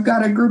 I've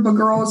got a group of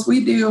girls.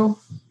 We do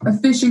a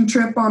fishing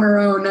trip on our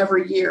own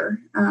every year.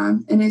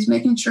 And it's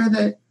making sure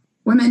that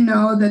women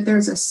know that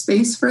there's a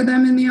space for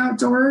them in the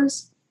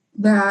outdoors,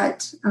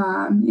 that,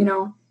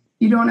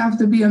 you don't have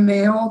to be a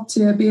male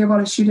to be able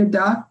to shoot a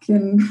duck.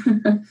 And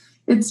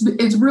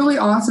it's really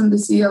awesome to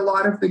see a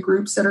lot of the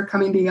groups that are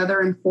coming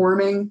together and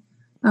forming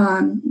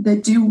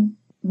that do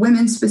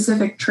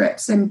women-specific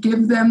trips and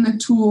give them the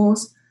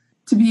tools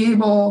to be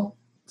able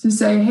to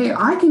say, hey,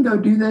 I can go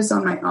do this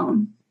on my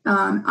own.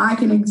 I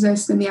can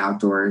exist in the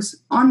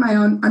outdoors on my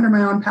own, under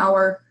my own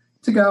power,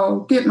 to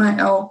go get my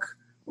elk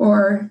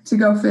or to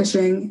go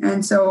fishing.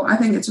 And so I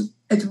think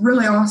it's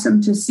really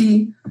awesome to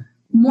see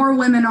more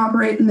women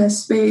operate in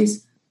this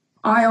space.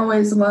 I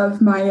always love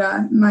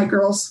my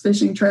girls'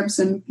 fishing trips,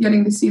 and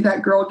getting to see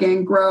that girl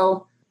gang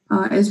grow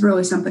is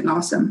really something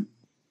awesome.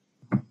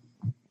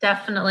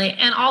 Definitely.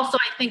 And also,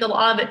 I think a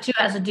lot of it, too,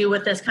 has to do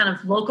with this kind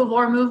of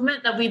locavore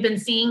movement that we've been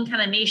seeing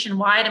kind of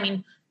nationwide. I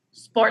mean,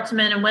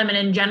 sportsmen and women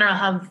in general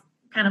have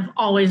kind of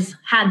always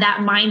had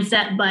that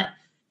mindset, but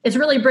it's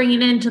really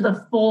bringing into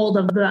the fold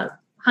of the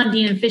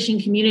hunting and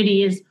fishing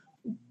community is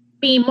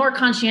being more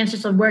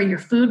conscientious of where your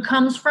food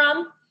comes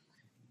from.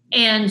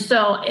 And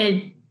so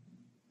it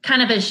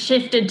kind of has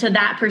shifted to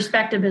that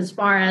perspective as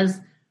far as,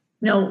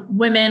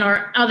 women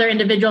or other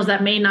individuals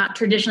that may not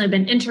traditionally have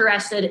been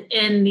interested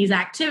in these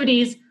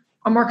activities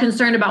are more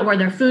concerned about where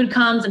their food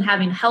comes and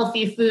having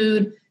healthy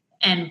food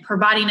and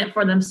providing it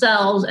for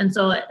themselves. And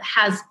so it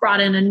has brought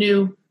in a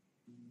new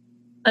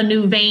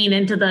vein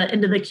into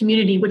the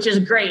community, which is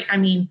great. I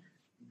mean,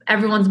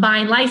 everyone's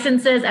buying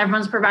licenses,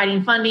 everyone's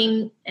providing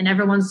funding, and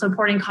everyone's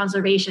supporting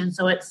conservation.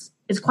 So it's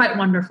quite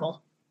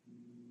wonderful.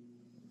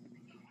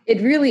 It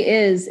really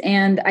is.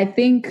 And I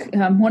think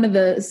one of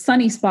the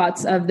sunny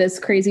spots of this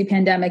crazy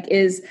pandemic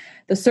is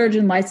the surge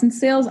in license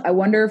sales. I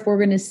wonder if we're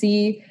going to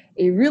see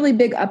a really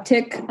big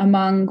uptick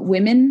among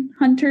women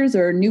hunters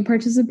or new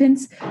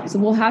participants. So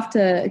we'll have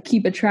to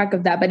keep a track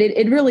of that. But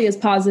it really is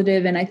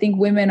positive. And I think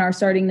women are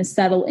starting to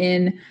settle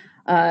in,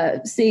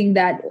 seeing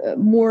that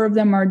more of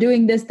them are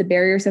doing this. The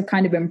barriers have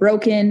kind of been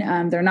broken.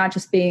 They're not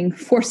just being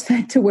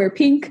force-fed to wear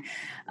pink.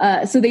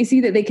 So they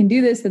see that they can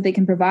do this, that they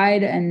can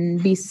provide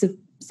and be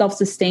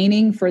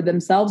self-sustaining for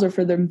themselves or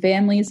for their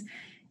families.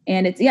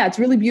 And it's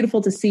really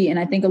beautiful to see. And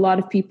I think a lot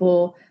of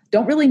people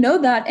don't really know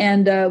that.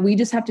 And we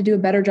just have to do a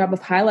better job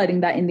of highlighting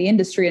that in the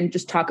industry and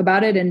just talk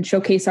about it and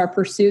showcase our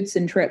pursuits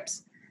and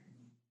trips.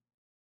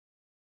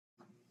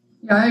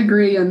 Yeah, I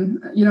agree.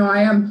 And,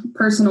 I am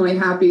personally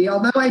happy,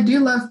 although I do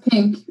love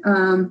pink.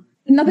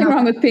 Nothing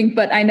wrong with pink,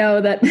 but I know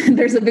that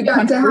there's a big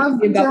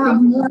controversy about to have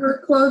pink.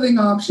 more clothing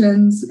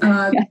options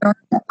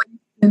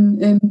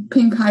in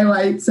pink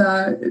highlights.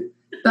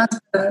 That's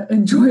an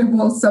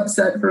enjoyable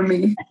subset for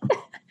me.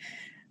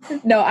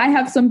 No, I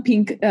have some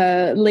pink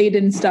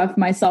laden stuff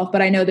myself,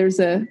 but I know there's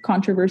a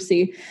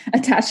controversy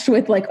attached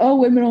with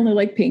women only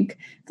like pink.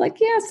 It's like,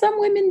 yeah, some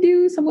women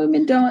do, some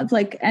women don't. It's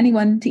like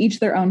anyone to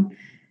each their own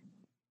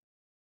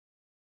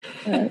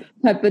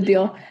type of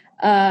deal.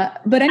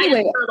 But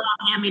anyway,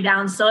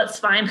 hand-me-down, so it's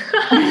fine.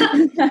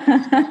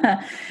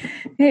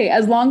 Hey,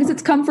 as long as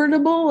it's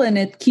comfortable and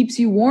it keeps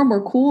you warm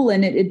or cool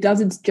and it does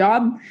its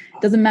job,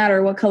 doesn't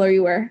matter what color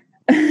you wear.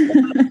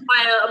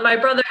 My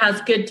brother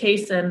has good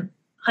taste in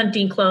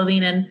hunting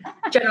clothing and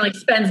generally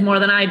spends more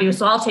than I do,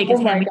 so I'll take his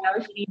hand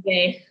any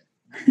day.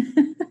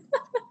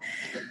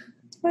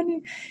 It's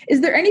funny.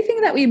 Is there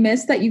anything that we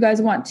missed that you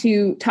guys want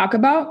to talk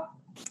about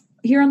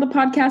here on the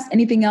podcast?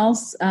 Anything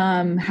else?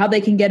 How they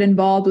can get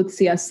involved with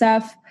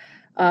CSF,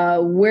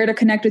 where to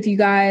connect with you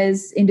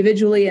guys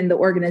individually and the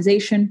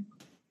organization?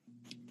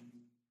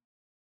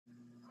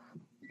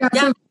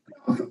 Yeah.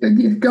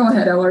 Go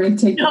ahead, Ellery.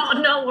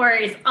 No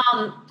worries.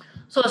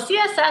 So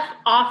CSF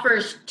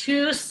offers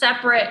 2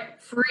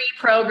 separate free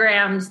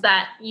programs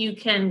that you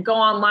can go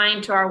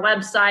online to our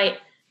website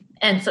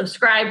and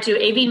subscribe to.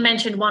 Aveen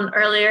mentioned one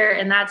earlier,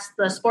 and that's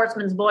the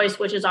Sportsman's Voice,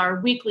 which is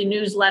our weekly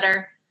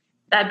newsletter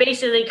that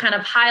basically kind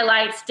of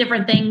highlights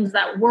different things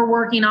that we're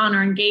working on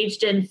or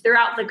engaged in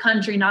throughout the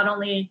country, not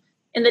only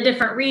in the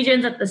different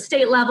regions at the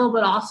state level,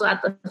 but also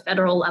at the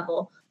federal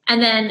level.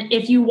 And then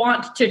if you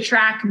want to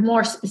track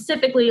more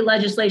specifically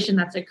legislation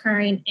that's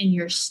occurring in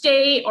your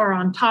state or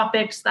on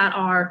topics that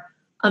are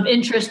of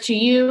interest to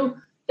you,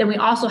 then we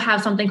also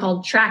have something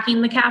called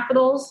Tracking the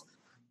Capitals.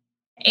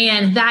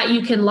 And that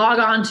you can log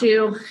on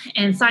to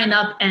and sign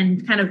up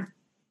and kind of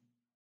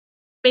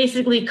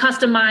basically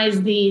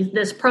customize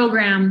this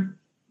program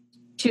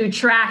to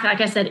track,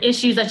 like I said,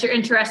 issues that you're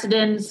interested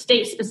in,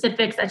 state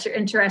specifics that you're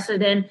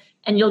interested in,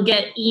 and you'll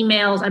get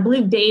emails, I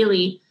believe,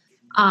 daily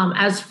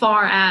as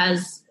far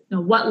as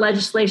what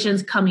legislation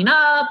is coming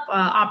up,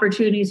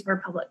 opportunities for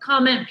public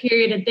comment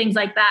period, and things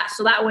like that.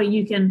 So that way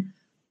you can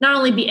not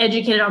only be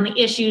educated on the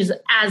issues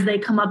as they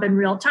come up in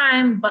real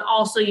time, but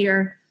also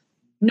you're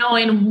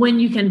knowing when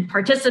you can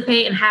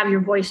participate and have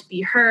your voice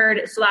be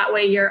heard. So that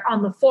way you're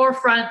on the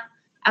forefront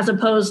as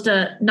opposed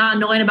to not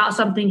knowing about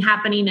something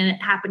happening and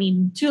it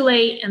happening too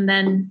late, and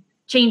then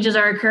changes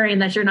are occurring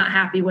that you're not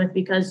happy with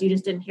because you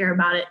just didn't hear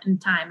about it in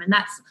time. And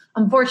that's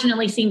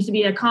unfortunately seems to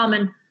be a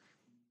common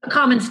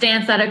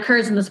stance that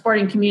occurs in the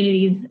sporting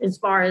community as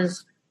far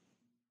as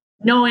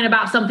knowing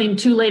about something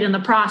too late in the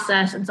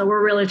process. And so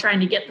we're really trying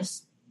to get the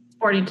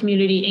sporting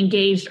community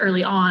engaged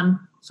early on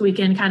so we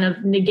can kind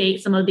of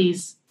negate some of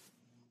these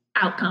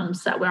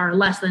outcomes that are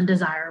less than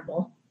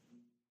desirable.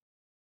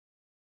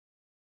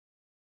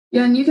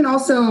 Yeah, and you can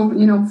also,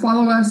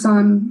 follow us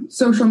on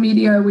social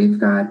media. We've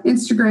got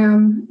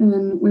Instagram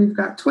and we've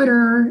got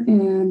Twitter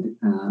and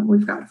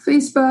we've got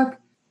Facebook.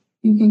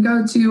 You can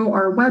go to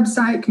our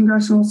website,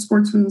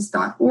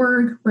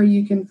 congressionalsportsmans.org, where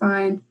you can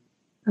find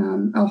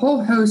a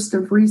whole host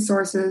of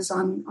resources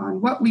on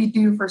what we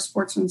do for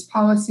sportsmen's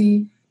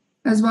policy,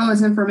 as well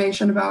as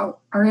information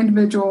about our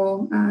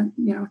individual,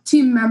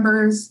 team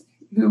members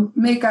who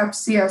make up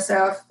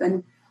CSF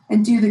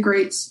and do the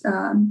great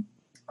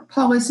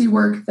policy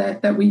work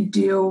that we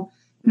do.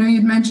 I know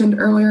you'd mentioned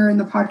earlier in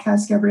the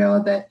podcast,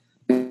 Gabriella, that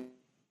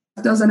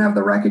it doesn't have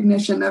the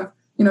recognition of,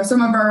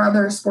 some of our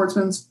other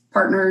sportsmen's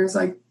partners,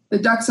 like the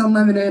Ducks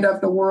Unlimited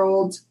of the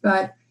world,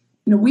 but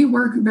we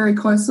work very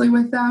closely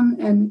with them,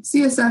 and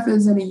CSF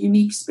is in a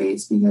unique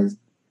space because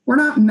we're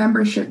not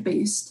membership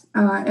based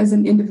as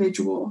an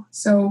individual.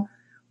 So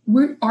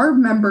our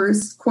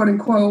members, quote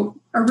unquote,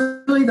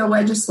 are really the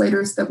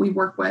legislators that we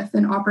work with,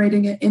 and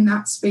operating it in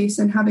that space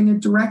and having a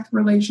direct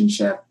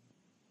relationship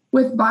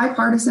with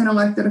bipartisan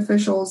elected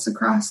officials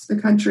across the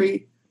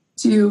country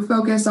to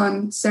focus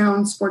on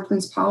sound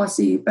sportsmen's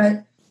policy.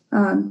 But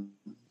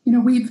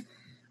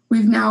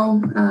we've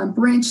now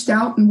branched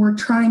out, and we're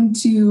trying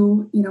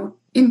to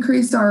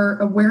increase our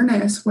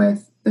awareness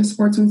with the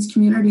sportsmen's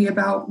community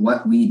about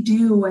what we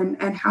do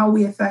and how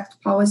we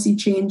affect policy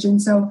change.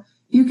 And so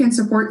you can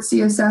support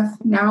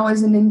CSF now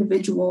as an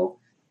individual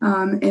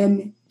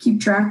and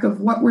keep track of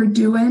what we're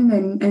doing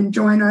and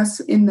join us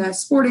in the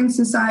sporting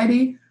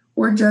society,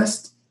 or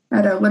just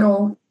at a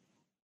little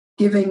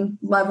giving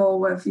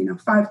level of,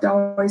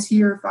 $5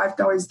 here,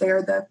 $5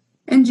 there. The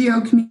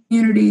NGO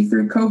community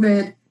through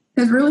COVID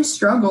has really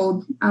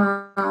struggled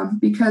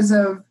because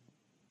of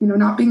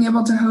not being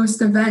able to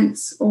host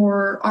events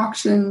or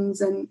auctions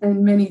and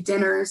many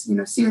dinners.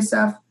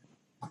 CSF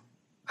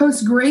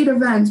hosts great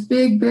events,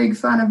 big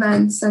fun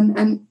events,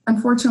 and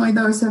unfortunately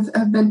those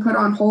have been put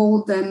on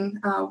hold. And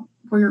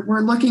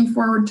we're looking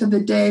forward to the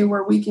day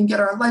where we can get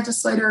our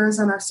legislators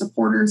and our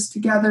supporters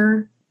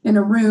together in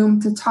a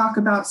room to talk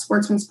about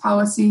sportsmen's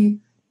policy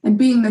and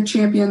being the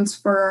champions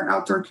for our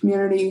outdoor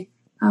community.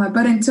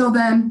 But until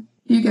then,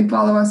 you can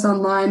follow us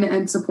online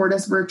and support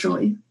us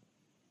virtually.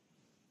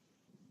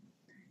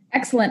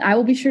 Excellent. I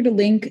will be sure to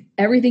link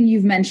everything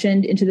you've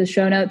mentioned into the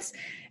show notes,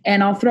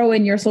 and I'll throw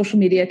in your social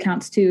media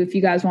accounts too, if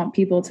you guys want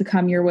people to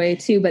come your way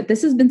too. But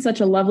this has been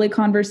such a lovely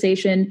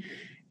conversation,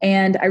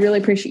 and I really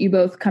appreciate you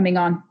both coming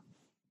on.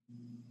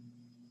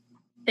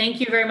 Thank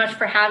you very much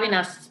for having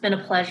us. It's been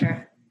a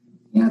pleasure.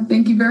 Yeah,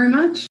 thank you very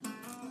much.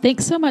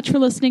 Thanks so much for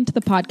listening to the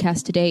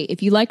podcast today.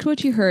 If you liked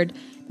what you heard,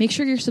 make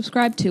sure you're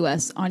subscribed to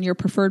us on your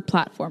preferred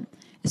platform,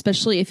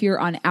 especially if you're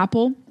on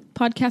Apple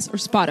Podcasts or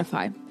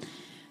Spotify.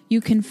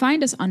 You can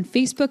find us on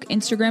Facebook,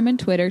 Instagram, and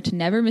Twitter to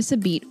never miss a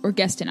beat or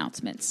guest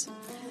announcements.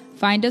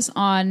 Find us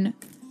on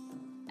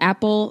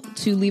Apple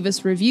to leave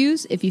us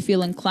reviews if you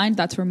feel inclined.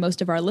 That's where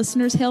most of our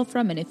listeners hail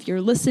from. And if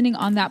you're listening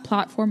on that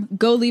platform,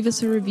 go leave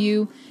us a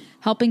review,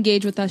 help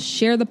engage with us,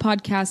 share the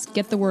podcast,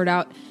 get the word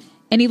out.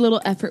 Any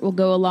little effort will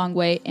go a long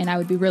way, and I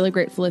would be really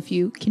grateful if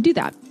you can do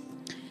that.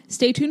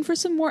 Stay tuned for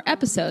some more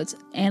episodes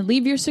and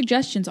leave your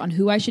suggestions on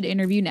who I should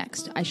interview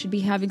next. I should be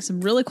having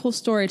some really cool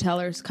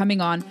storytellers coming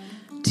on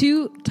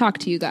to talk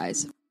to you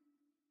guys.